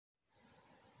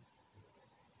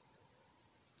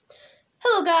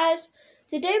Hello guys!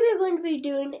 Today we are going to be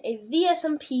doing a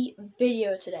SMP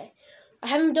video today. I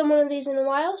haven't done one of these in a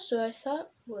while, so I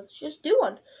thought, let's just do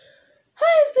one.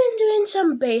 I've been doing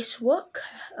some base work.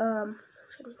 Let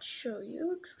me show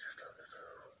you.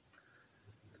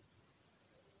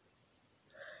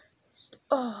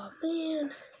 Oh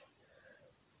man.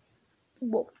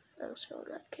 Whoa, I was filling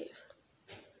that cave.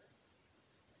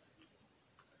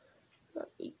 Let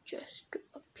me just go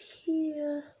up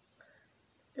here,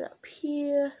 and up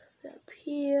here, and up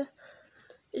here.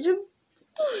 It's a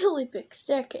really big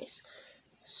staircase.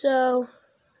 So,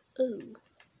 ooh,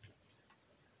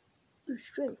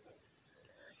 string.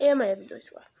 And my inventory's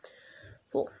full.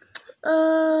 Cool.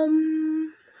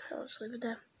 I'll just leave it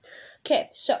there. Okay,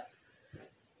 so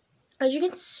as you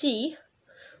can see,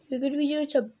 we're going to be doing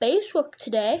some base work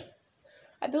today.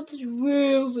 I built this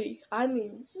really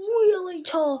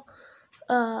tall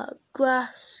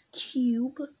glass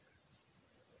cube.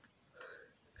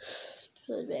 It's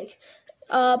really big.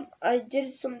 I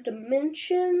did some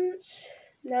dimensions.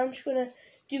 Now I'm just gonna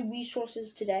do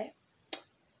resources today.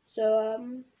 So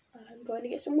I'm going to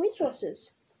get some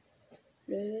resources.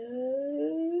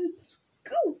 Let's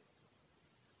go.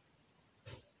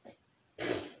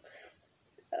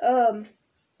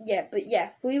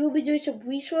 We will be doing some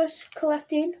resource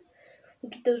collecting.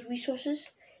 We'll get those resources,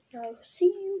 and I'll see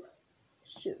you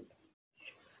soon.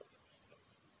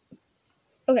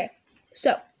 Okay,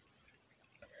 so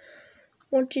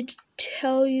wanted to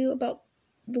tell you about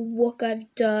the work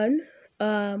I've done.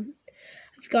 I've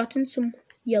gotten some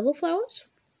yellow flowers.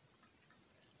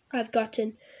 I've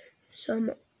gotten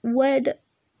some red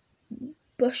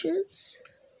bushes,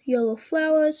 yellow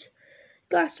flowers,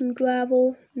 got some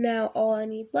gravel. Now all I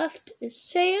need left is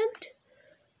sand,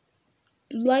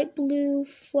 light blue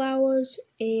flowers,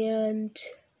 and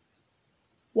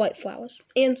white flowers,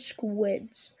 and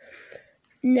squids.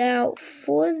 Now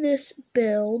for this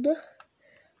build,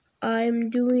 I'm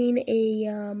doing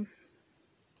a,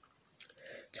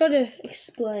 it's hard to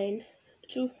explain.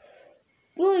 It's a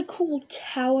really cool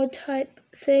tower type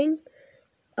thing.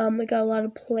 I got a lot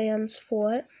of plans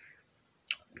for it.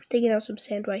 I'm taking out some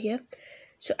sand right here.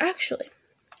 So actually,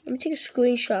 let me take a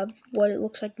screenshot of what it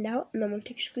looks like now, and I'm going to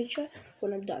take a screenshot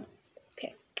when I'm done.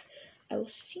 Okay, I will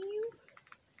see you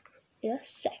in a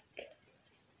sec.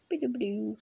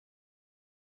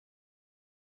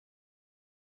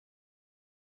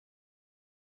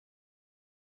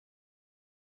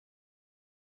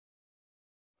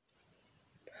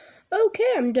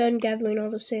 Okay, I'm done gathering all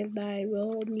the sand that I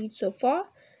will need so far.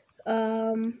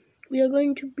 We are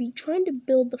going to be trying to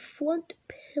build the front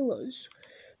pillars.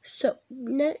 So,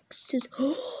 next is...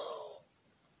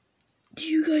 Do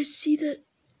you guys see that?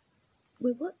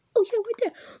 Wait, what? Oh, yeah, right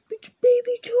there. It's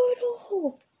baby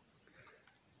turtle.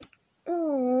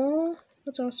 Aww,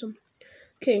 that's awesome.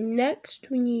 Okay, next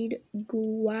we need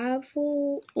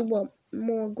gravel. Well,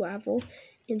 more gravel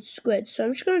and squids. So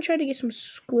I'm just going to try to get some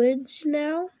squids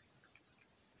now.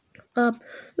 The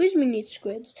reason we need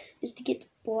squids is to get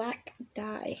black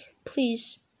dye.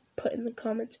 Please put in the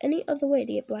comments any other way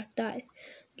to get black dye.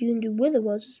 You can do wither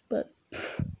roses, but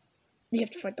you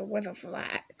have to fight the wither for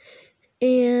that.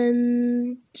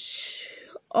 And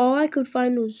all I could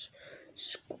find was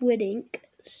squid ink.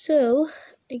 So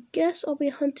I guess I'll be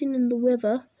hunting in the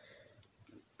river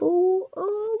for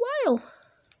a while.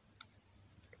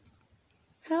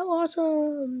 How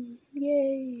awesome!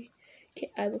 Yay!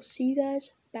 Okay, I will see you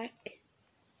guys back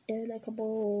in a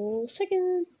couple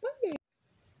seconds. Bye!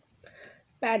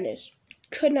 Bad news.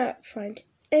 Could not find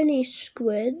any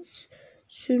squids.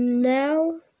 So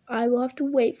now I will have to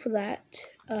wait for that.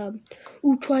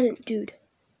 Ooh, trident, dude.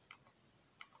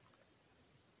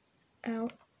 Ow.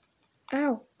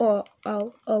 Ow. Oh.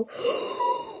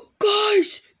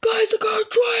 Guys, I got a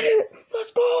trident.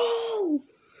 Let's go.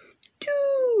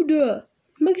 Dude.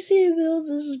 Maxi Bills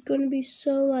is gonna be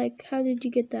so like, how did you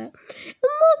get that? And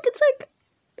look, it's like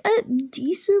at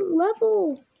decent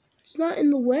level. It's not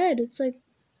in the wet. It's like,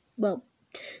 well,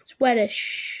 it's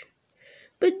wettish.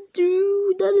 But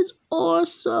dude, that is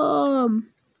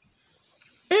awesome.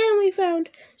 And we found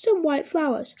some white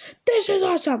flowers. This is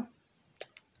awesome.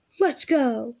 Let's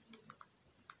go.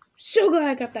 So glad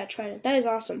I got that trident. That is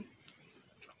awesome.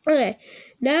 Okay,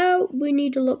 now we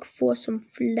need to look for some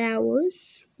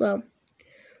flowers. Well,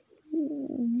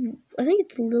 I think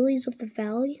it's lilies of the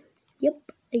valley.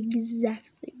 Yep,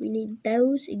 exactly. We need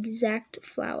those exact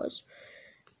flowers.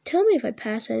 Tell me if I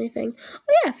pass anything.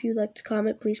 Oh yeah, if you'd like to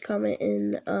comment, please comment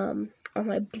in on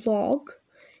my blog.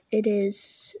 It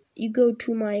is, you go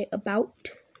to my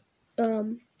about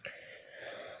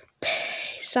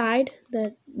side,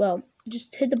 that, well,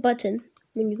 just hit the button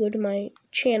when you go to my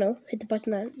channel, hit the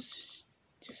button that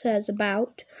says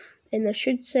about, and there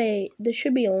should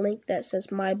be a link that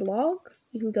says my blog.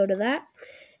 You can go to that,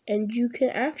 and you can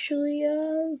actually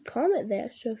comment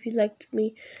there. So if you'd like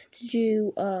me to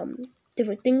do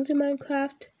different things in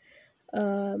Minecraft,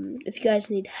 if you guys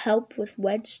need help with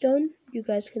redstone, you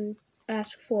guys can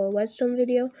ask for a redstone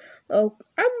video. Oh,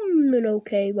 I'm an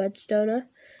okay redstoner.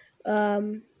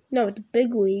 Not with the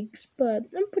big leagues, but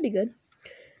I'm pretty good.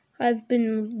 I've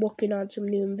been working on some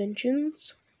new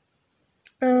inventions.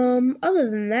 Other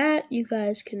than that, you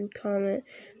guys can comment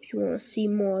if you want to see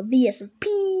more of the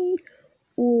SMP,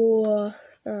 or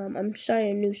I'm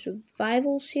starting a new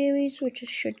survival series, which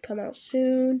should come out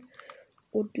soon.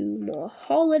 We'll do more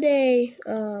holiday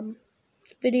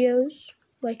videos,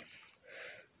 like if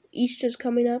Easter's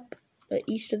coming up, an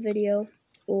Easter video,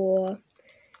 or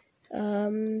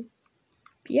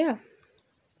yeah.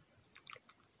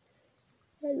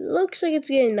 It looks like it's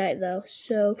getting night though,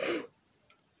 so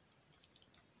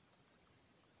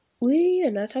we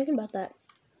are not talking about that.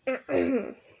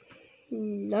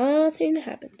 Nothing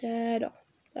happened at all.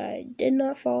 I did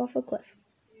not fall off a cliff.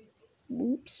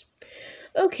 Oops.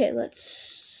 Okay,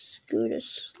 let's go to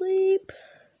sleep.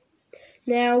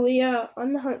 Now we are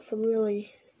on the hunt for lilies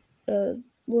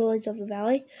of the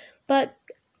valley, but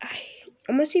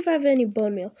I'm gonna see if I have any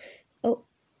bone meal. Oh,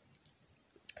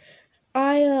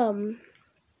 I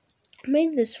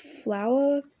made this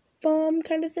flower farm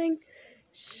kind of thing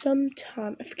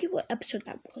sometime. I forget what episode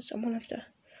that was. I'm gonna have to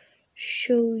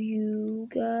show you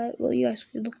guys. Well, you guys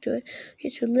can look to it. Okay,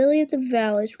 so Lily of the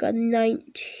Valleys, we got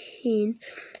 19.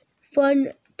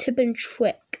 Fun tip and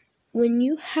trick. When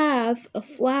you have a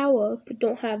flower but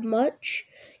don't have much,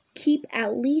 keep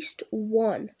at least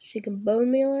one so you can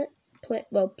bone meal it.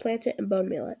 Plant it and bone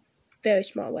meal it. Very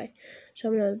small way. So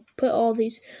I'm gonna put all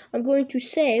these. I'm going to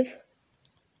save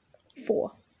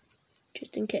 4,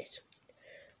 just in case.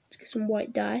 Let's get some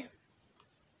white dye.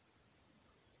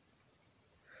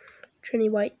 Trini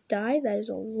white dye. That is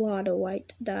a lot of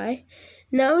white dye.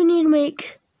 Now we need to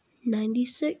make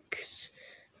 96.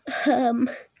 Well,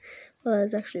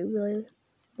 that's actually a really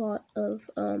lot of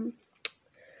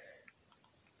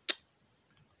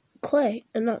clay.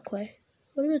 Not clay.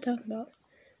 What am I talking about?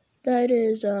 That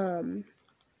is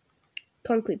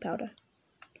concrete powder.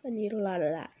 I need a lot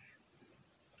of that.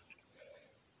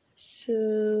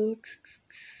 So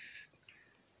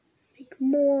make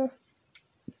more.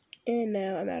 And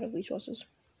now I'm out of resources.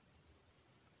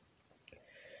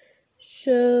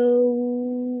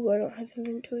 So I don't have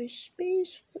inventory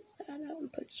space. Put that out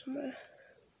and put it somewhere.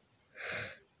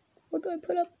 What do I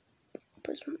put up?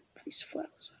 Put some of these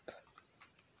flowers up.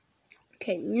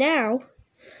 Okay, now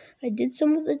I did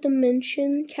some of the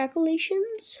dimension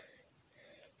calculations.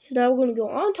 So now we're going to go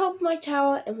on top of my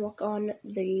tower and work on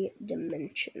the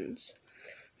dimensions.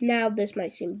 Now this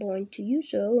might seem boring to you,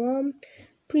 so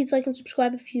please like and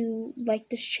subscribe if you like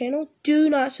this channel. Do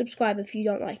not subscribe if you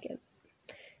don't like it.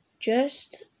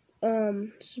 Just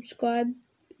subscribe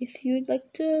if you'd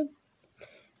like to,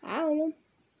 I don't know,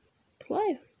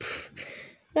 play.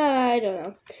 I don't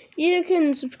know. You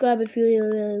can subscribe if you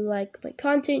really like my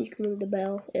content. You can ring the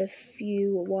bell if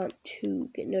you want to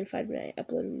get notified when I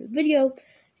upload a new video.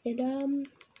 And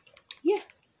yeah.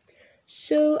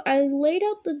 So I laid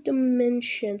out the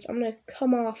dimensions. I'm gonna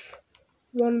come off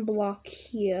 1 block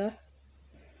here.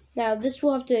 Now this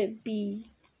will have to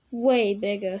be way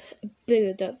bigger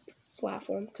depth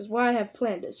platform, because what I have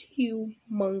planned is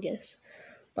humongous.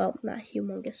 Well, not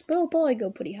humongous, but it'll probably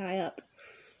go pretty high up.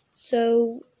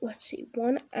 So let's see,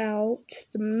 1 out,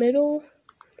 the middle,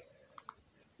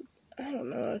 I don't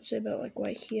know, I'd say about like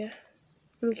right here.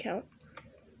 Let me count.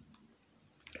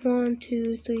 1,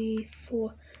 2, 3,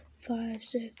 4, 5,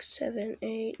 6, 7,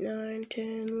 8, 9,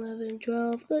 10, 11,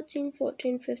 12, 13,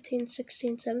 14, 15,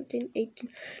 16, 17, 18,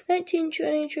 19,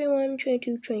 20, 21,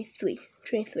 22, 23.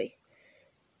 23.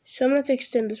 So I'm going to have to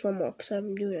extend this one more because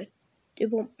I'm doing it. It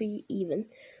won't be even.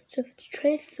 So if it's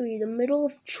 23, the middle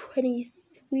of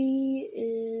 23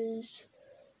 is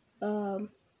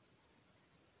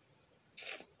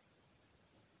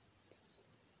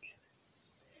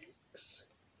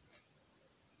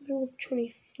middle of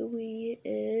 23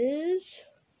 is,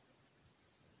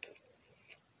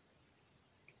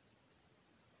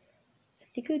 I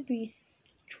think it would be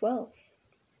 12.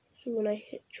 So when I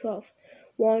hit 12,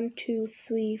 1, 2,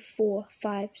 3, 4,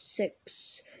 5,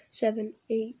 6, 7,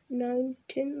 8, 9,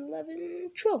 10,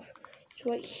 11, 12. So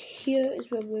right here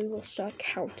is where we will start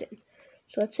counting.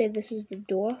 So let's say this is the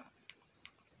door.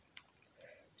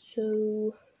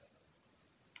 So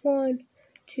 1,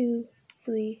 2,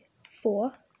 3,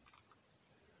 4.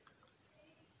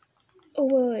 Oh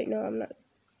wait, no, I'm not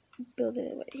building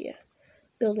it right here.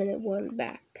 Building it one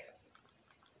back.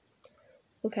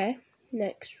 Okay,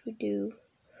 next we do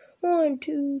 1,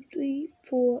 2, 3,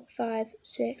 4, 5,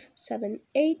 6, 7,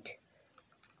 8.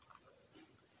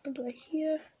 Build right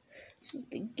here. This is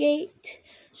the gate.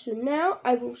 So now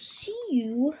I will see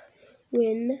you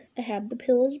when I have the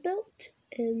pillars built,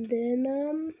 and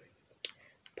then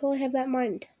probably have that in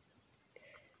mind.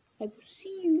 I will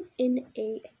see you in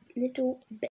a little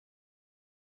bit.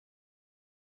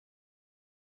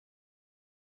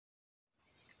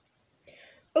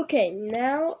 Okay,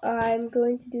 now I'm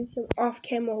going to do some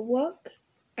off-camera work.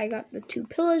 I got the 2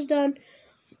 pillars done.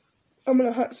 I'm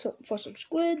gonna hunt for some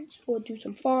squids or do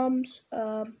some farms.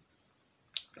 Try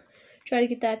to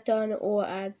get that done,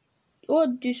 or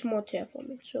do some more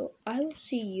terraforming. So I will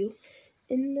see you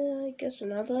in I guess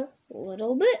another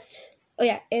little bit. Oh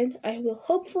yeah, and I will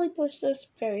hopefully post this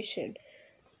very soon.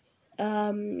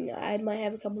 I might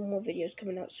have a couple more videos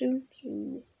coming out soon,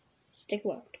 so stick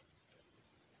around.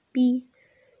 Be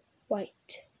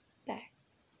right back.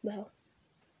 Well,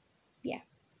 yeah.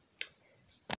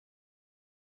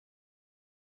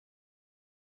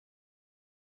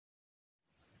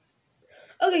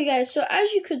 Okay guys, so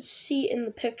as you could see in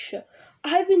the picture,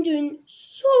 I've been doing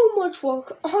so much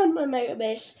work on my mega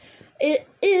base. It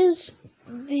is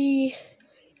the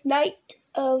night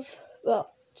of,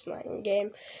 well, it's not in the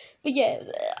game, but yeah,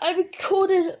 I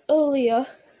recorded earlier,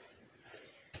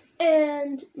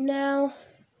 and now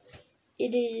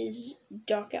it is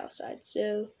dark outside,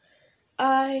 so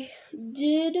I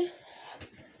did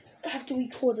have to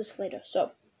record this later.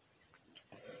 So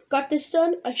got this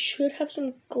done. I should have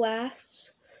some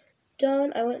glass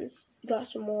done. I went and got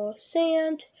some more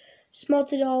sand,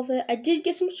 smelted all of it. I did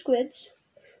get some squids.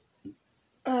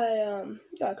 I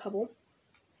got a couple.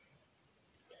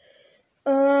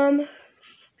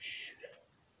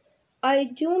 I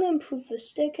do want to improve the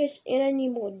staircase, and I need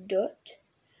more dirt.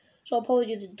 So I'll probably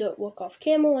do the dirt work off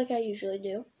camera like I usually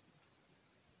do.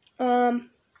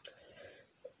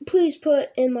 Please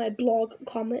put in my blog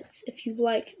comments if you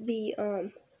like the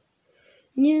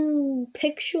new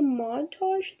picture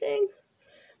montage thing.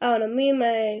 I don't know, me and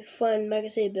my friend Mega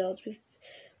Builds, we've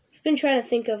been trying to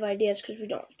think of ideas because we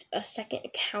don't have a second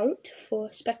account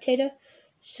for Spectator.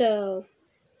 So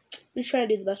we're trying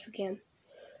to do the best we can.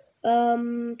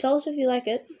 Tell us if you like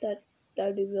it. That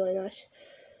would be really nice.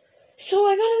 So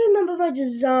I gotta remember my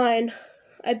design.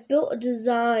 I built a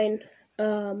design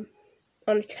on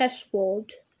a test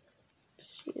world.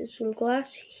 See, there's some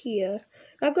glass here.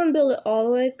 I'm not gonna build it all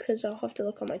the way because I'll have to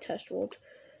look on my test world.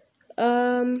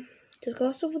 There's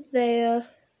glass over there.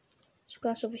 There's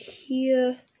glass over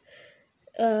here.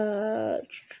 There's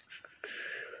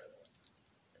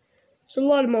a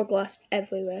lot more glass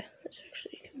everywhere. This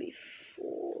actually can be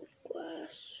full of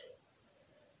glass.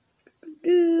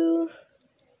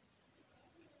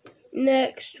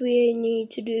 Next, we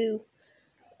need to do,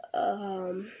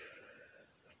 I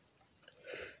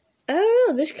don't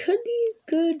know, this could be a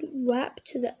good wrap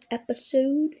to the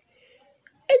episode.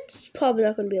 It's probably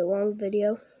not going to be a long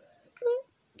video.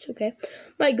 It's okay.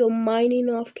 Might go mining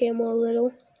off camera a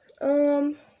little.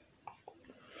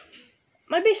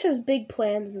 My base has big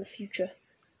plans in the future.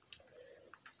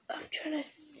 I'm trying to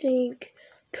think.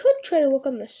 Could try to work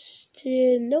on the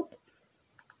nope.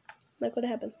 Not gonna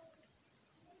happen.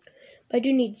 But I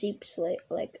do need deep slate,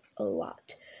 like, a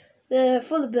lot.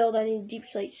 For the build, I need deep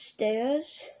slate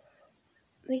stairs.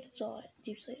 I think that's all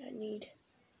deep slate I need.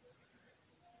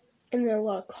 And then a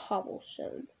lot of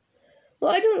cobblestone.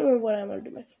 Well, I don't remember what I want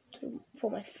to do for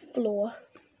my floor.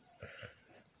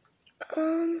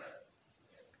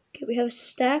 Okay, we have a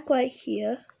stack right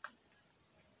here.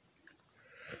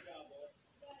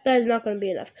 That is not going to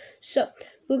be enough. So,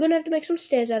 we're going to have to make some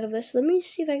stairs out of this. Let me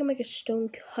see if I can make a stone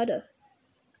cutter.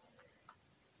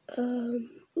 Oops,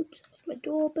 left my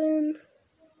door open.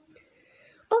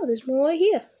 Oh, there's more right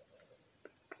here.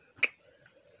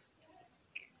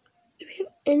 Do we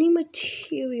have any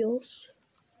materials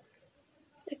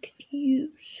I could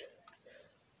use?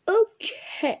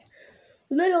 Okay.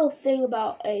 Little thing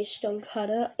about a stone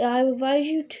cutter. I advise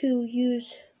you to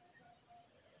use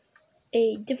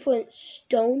a different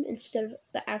stone instead of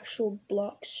the actual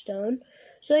block stone.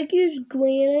 So like use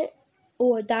granite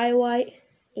or diorite.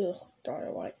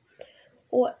 Diorite.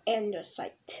 Or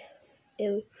andesite.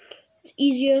 It's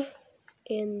easier,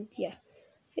 and yeah.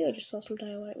 I think I just saw some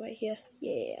diorite right here.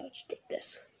 Yeah, I'll just take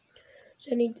this.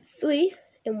 So I need 3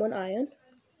 and 1 iron.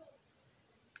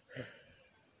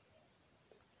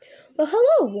 Well,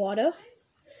 hello, water.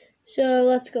 So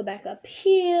let's go back up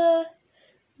here.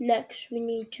 Next, we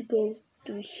need to go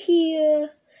through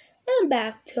here and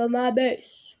back to my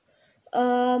base.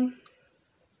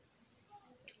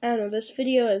 I don't know, this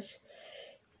video is,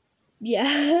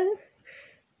 yeah.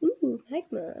 Ooh,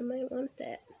 magma, I might want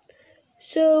that.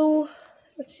 So,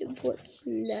 let's see what's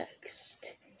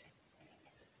next.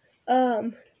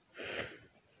 Let's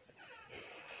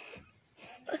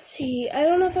see, I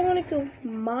don't know if I want to go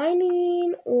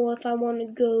mining or if I want to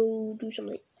go do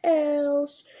something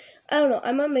else. I don't know,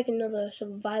 I might make another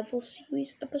survival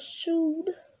series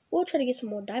episode or try to get some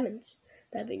more diamonds.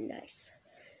 That'd be nice.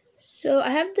 So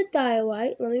I have the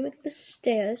diorite. Let me make the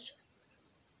stairs.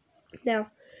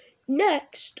 Now,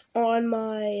 next on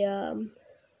my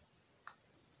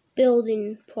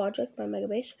building project, my mega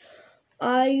base,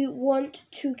 I want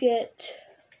to get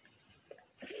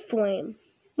the frame.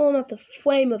 Well, not the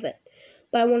frame of it,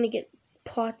 but I want to get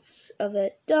parts of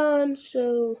it done.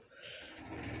 So,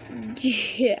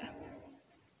 yeah.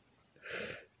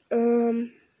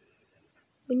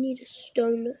 We need a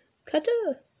stone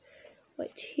cutter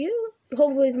right here.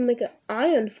 Hopefully, we can make an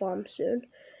iron farm soon,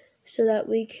 so that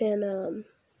we can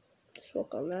just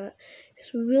work on that.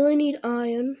 Because we really need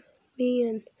iron. Me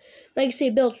and, like I say,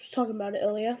 Bill was talking about it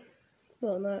earlier.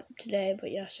 Well, not today,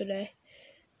 but yesterday.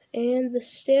 And the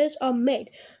stairs are made.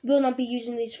 Will not be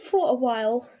using these for a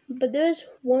while, but there's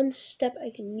one step I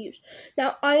can use.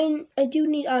 Now, iron, I do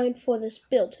need iron for this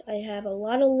build. I have a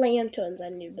lot of lanterns I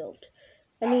need to build.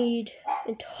 I need,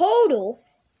 in total,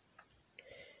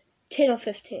 10 or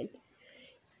 15.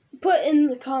 Put in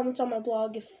the comments on my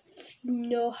blog if you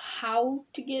know how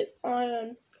to get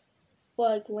iron,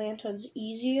 like, lanterns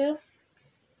easier.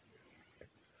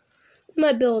 I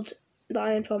might build the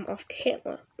iron farm off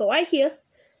camera, but right here,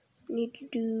 need to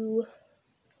do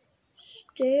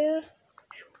stair,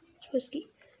 it's whiskey,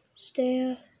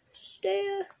 stair,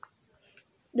 stair,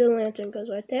 the lantern goes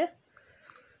right there,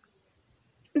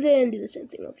 then do the same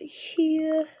thing over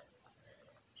here,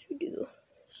 so do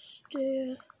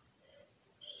stair,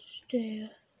 stair,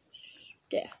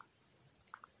 stair,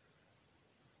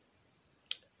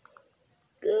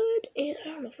 good, and I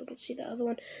don't know if we can see the other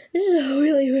one, this is a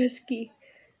really risky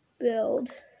build,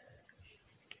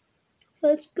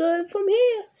 let's go from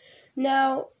here.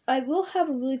 Now, I will have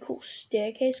a really cool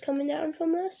staircase coming down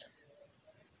from this.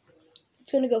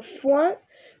 It's going to go front,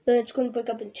 then it's going to break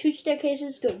up in 2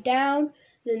 staircases, go down,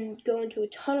 then go into a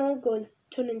tunnel, go and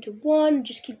turn into one,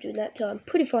 just keep doing that till I'm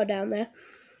pretty far down there.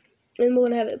 And we're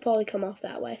going to have it probably come off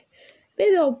that way.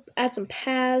 Maybe I'll add some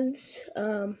paths.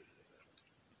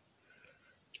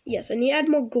 Yes, I need to add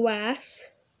more grass,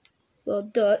 well,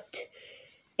 dirt,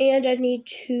 and I need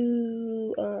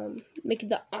to make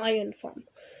the iron farm.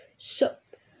 So,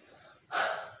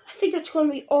 I think that's going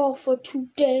to be all for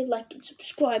today. Like and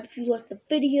subscribe if you like the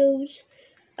videos.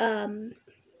 Yeah,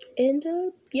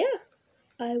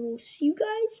 I will see you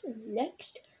guys in the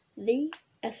next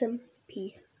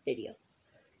SMP video.